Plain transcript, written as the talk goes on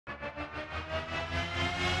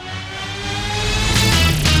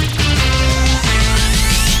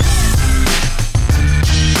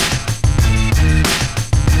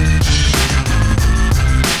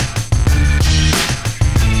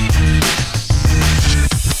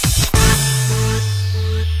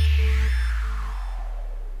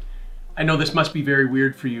I know this must be very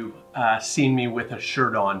weird for you, seeing me with a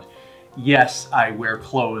shirt on. Yes, I wear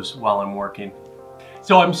clothes while I'm working.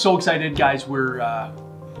 So I'm so excited, guys. We're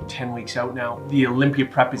 10 weeks out now. The Olympia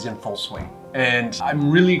prep is in full swing. And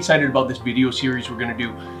I'm really excited about this video series we're gonna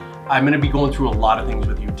do. I'm gonna be going through a lot of things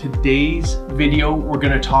with you. Today's video, we're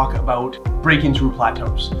gonna talk about breaking through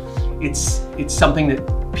plateaus. It's something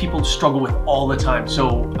that people struggle with all the time.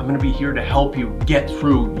 So I'm gonna be here to help you get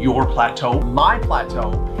through your plateau. My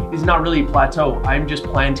plateau is not really a plateau. I'm just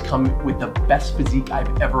planning to come with the best physique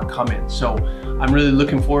I've ever come in. So I'm really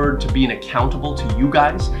looking forward to being accountable to you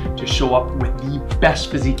guys to show up with the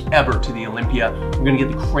best physique ever to the Olympia. We're gonna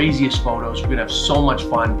get the craziest photos. We're gonna have so much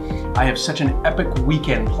fun. I have such an epic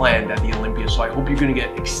weekend planned at the Olympia, so I hope you're gonna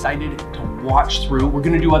get excited to watch through. We're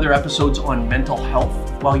gonna do other episodes on mental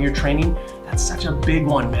health while you're training. That's such a big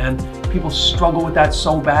one, man. People struggle with that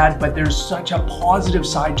so bad, but there's such a positive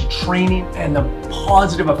side to training and the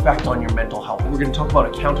positive effect on your mental health. We're gonna talk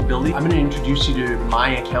about accountability. I'm gonna introduce you to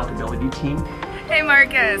my accountability team. Hey,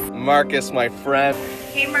 Marcus. Marcus, my friend.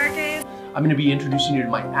 Hey, Marcus. I'm gonna be introducing you to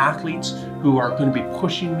my athletes who are gonna be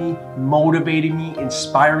pushing me, motivating me,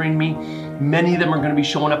 inspiring me. Many of them are gonna be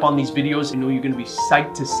showing up on these videos. I know you're gonna be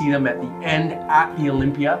psyched to see them at the end at the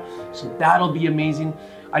Olympia. So that'll be amazing.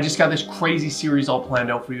 I just got this crazy series all planned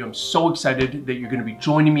out for you. I'm so excited that you're gonna be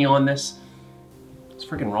joining me on this. Let's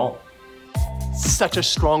freaking roll. Such a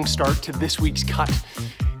strong start to this week's cut.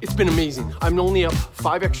 It's been amazing. I'm only up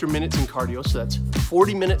 5 extra minutes in cardio, so that's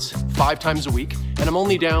 40 minutes, 5 times a week. And I'm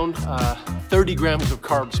only down 30 grams of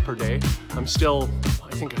carbs per day. I'm still,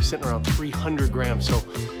 I think I'm sitting around 300 grams. So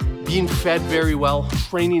being fed very well,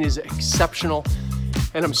 training is exceptional.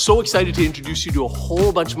 And I'm so excited to introduce you to a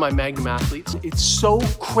whole bunch of my Magnum athletes. It's so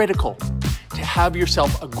critical to have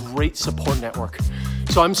yourself a great support network.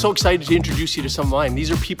 So I'm so excited to introduce you to some of mine.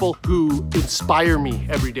 These are people who inspire me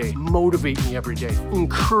every day, motivate me every day,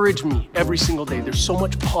 encourage me every single day. There's so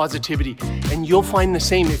much positivity, and you'll find the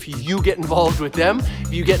same if you get involved with them,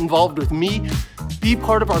 if you get involved with me. Be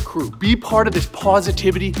part of our crew, be part of this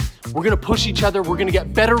positivity. We're gonna push each other, we're gonna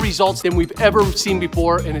get better results than we've ever seen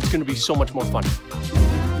before, and it's gonna be so much more fun.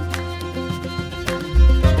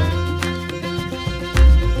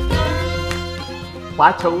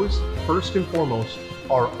 Plateaus, first and foremost,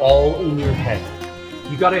 are all in your head.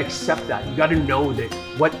 You gotta accept that. You gotta know that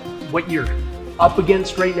what you're up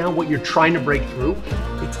against right now, what you're trying to break through,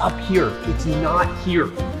 it's up here, it's not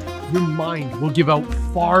here. Your mind will give out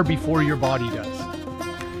far before your body does.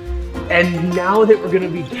 And now that we're gonna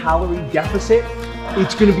be calorie deficit,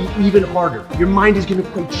 it's gonna be even harder. Your mind is gonna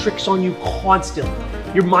play tricks on you constantly.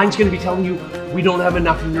 Your mind's gonna be telling you, we don't have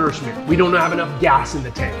enough nourishment, we don't have enough gas in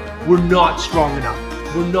the tank, we're not strong enough,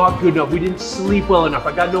 we're not good enough, we didn't sleep well enough,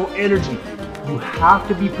 I got no energy. You have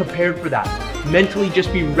to be prepared for that. Mentally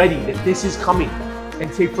just be ready that this is coming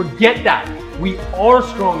and say, forget that. We are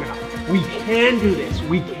strong enough. We can do this.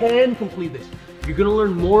 We can complete this. You're gonna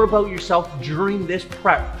learn more about yourself during this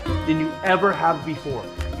prep than you ever have before.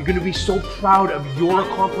 You're gonna be so proud of your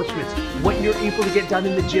accomplishments, what you're able to get done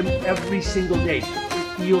in the gym every single day.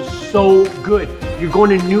 It feels so good. You're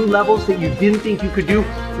going to new levels that you didn't think you could do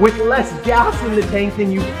with less gas in the tank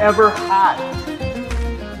than you've ever had.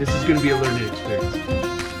 This is gonna be a learning experience.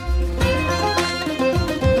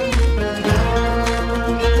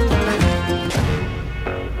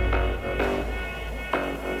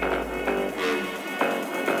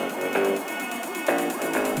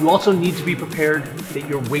 You also need to be prepared that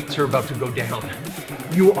your weights are about to go down.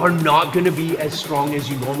 You are not gonna be as strong as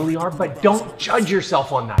you normally are, but don't judge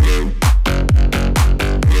yourself on that.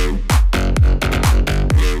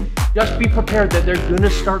 Just be prepared that they're gonna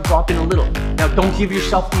start dropping a little. Now don't give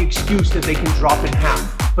yourself the excuse that they can drop in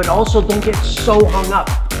half, but also don't get so hung up.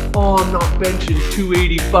 Oh, I'm not benching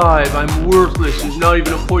 285, I'm worthless, there's not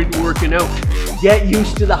even a point in working out. Get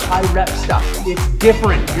used to the high rep stuff. It's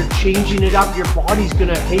different, you're changing it up, your body's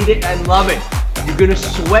gonna hate it and love it. You're gonna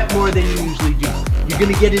sweat more than you usually do. You're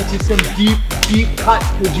gonna get into some deep, deep cuts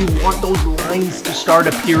because you want those lines to start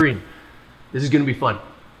appearing. This is gonna be fun.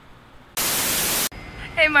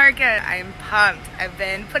 Hey, Marcus. I'm pumped. I've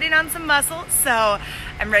been putting on some muscle, so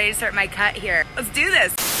I'm ready to start my cut here. Let's do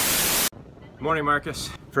this. Morning, Marcus.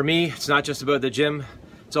 For me, it's not just about the gym.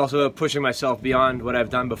 It's also about pushing myself beyond what I've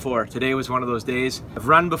done before. Today was one of those days. I've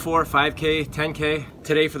run before, 5K, 10K.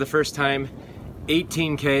 Today, for the first time,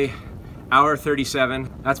 18K, hour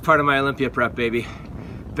 37. That's part of my Olympia prep, baby.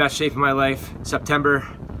 Best shape of my life, September,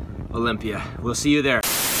 Olympia. We'll see you there.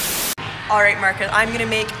 All right, Marcus, I'm gonna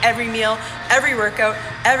make every meal, every workout,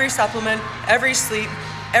 every supplement, every sleep,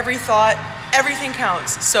 every thought, everything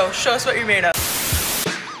counts. So show us what you're made of.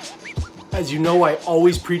 As you know, I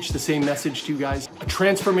always preach the same message to you guys. A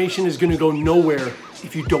transformation is gonna go nowhere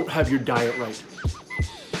if you don't have your diet right.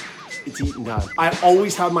 It's eat and die. I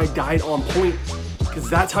always have my diet on point because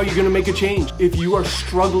that's how you're gonna make a change. If you are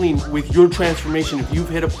struggling with your transformation, if you've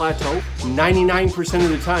hit a plateau, 99% of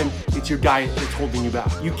the time, it's your diet that's holding you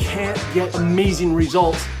back. You can't get amazing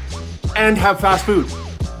results and have fast food.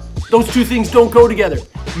 Those two things don't go together.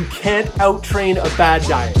 You can't out-train a bad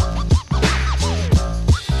diet.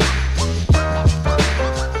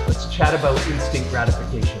 Let's chat about instant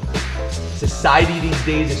gratification. Society these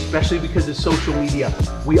days, especially because of social media,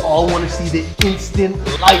 we all want to see the instant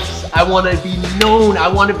likes. I want to be known. I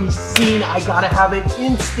want to be seen. I got to have it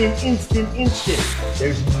instant.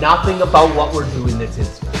 There's nothing about what we're doing that's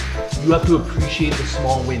instant. You have to appreciate the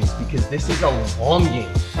small wins because this is a long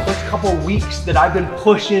game. First couple weeks that I've been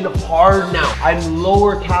pushing hard now. I'm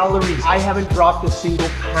lower calories. I haven't dropped a single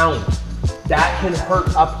pound. That can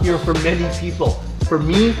hurt up here for many people. For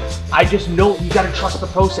me, I just know you gotta trust the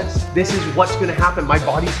process. This is what's gonna happen. My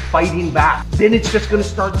body's fighting back. Then it's just gonna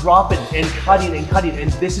start dropping and cutting. And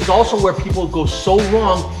this is also where people go so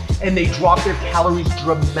wrong and they drop their calories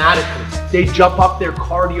dramatically. They jump up their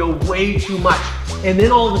cardio way too much. And then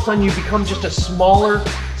all of a sudden you become just a smaller,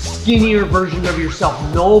 skinnier version of yourself.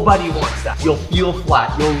 Nobody wants that. You'll feel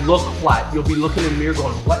flat, you'll look flat. You'll be looking in the mirror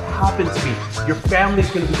going, what happened to me? Your family's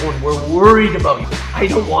gonna be going, we're worried about you. I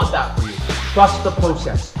don't want that for you. Trust the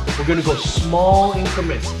process. We're gonna go small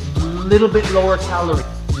increments, little bit lower calorie,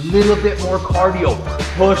 little bit more cardio.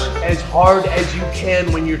 Push as hard as you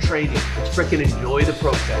can when you're training. Let's freaking enjoy the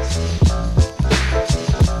process.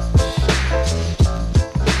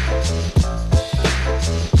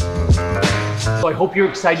 So I hope you're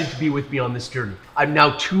excited to be with me on this journey. I'm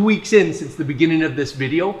now 2 weeks in since the beginning of this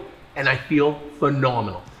video, and I feel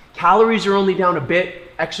phenomenal. Calories are only down a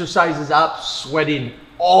bit, exercise is up, sweating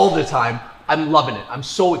all the time. I'm loving it. I'm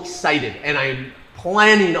so excited, and I'm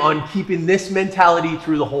planning on keeping this mentality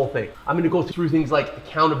through the whole thing. I'm gonna go through things like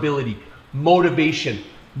accountability, motivation,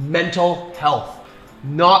 mental health,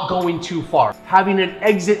 not going too far, having an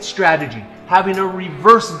exit strategy, having a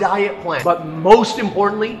reverse diet plan, but most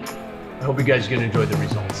importantly, I hope you guys are gonna enjoy the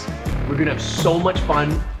results. We're gonna have so much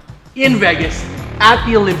fun in Vegas at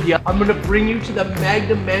the Olympia. I'm gonna bring you to the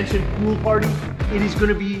Magnum Mansion pool party. It is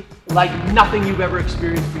gonna be like nothing you've ever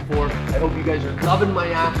experienced before. I hope you guys are loving my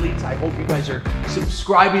athletes. I hope you guys are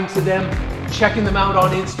subscribing to them, checking them out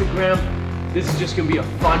on Instagram. This is just gonna be a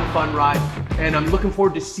fun ride. And I'm looking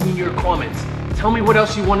forward to seeing your comments. Tell me what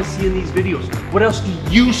else you wanna see in these videos. What else do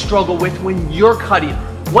you struggle with when you're cutting?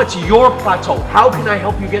 What's your plateau? How can I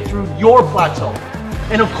help you get through your plateau?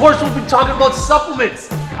 And of course, we'll be talking about supplements.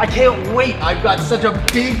 I can't wait. I've got such a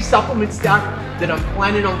big supplement stack that I'm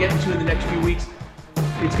planning on getting to in the next few weeks.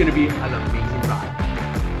 It's gonna be an amazing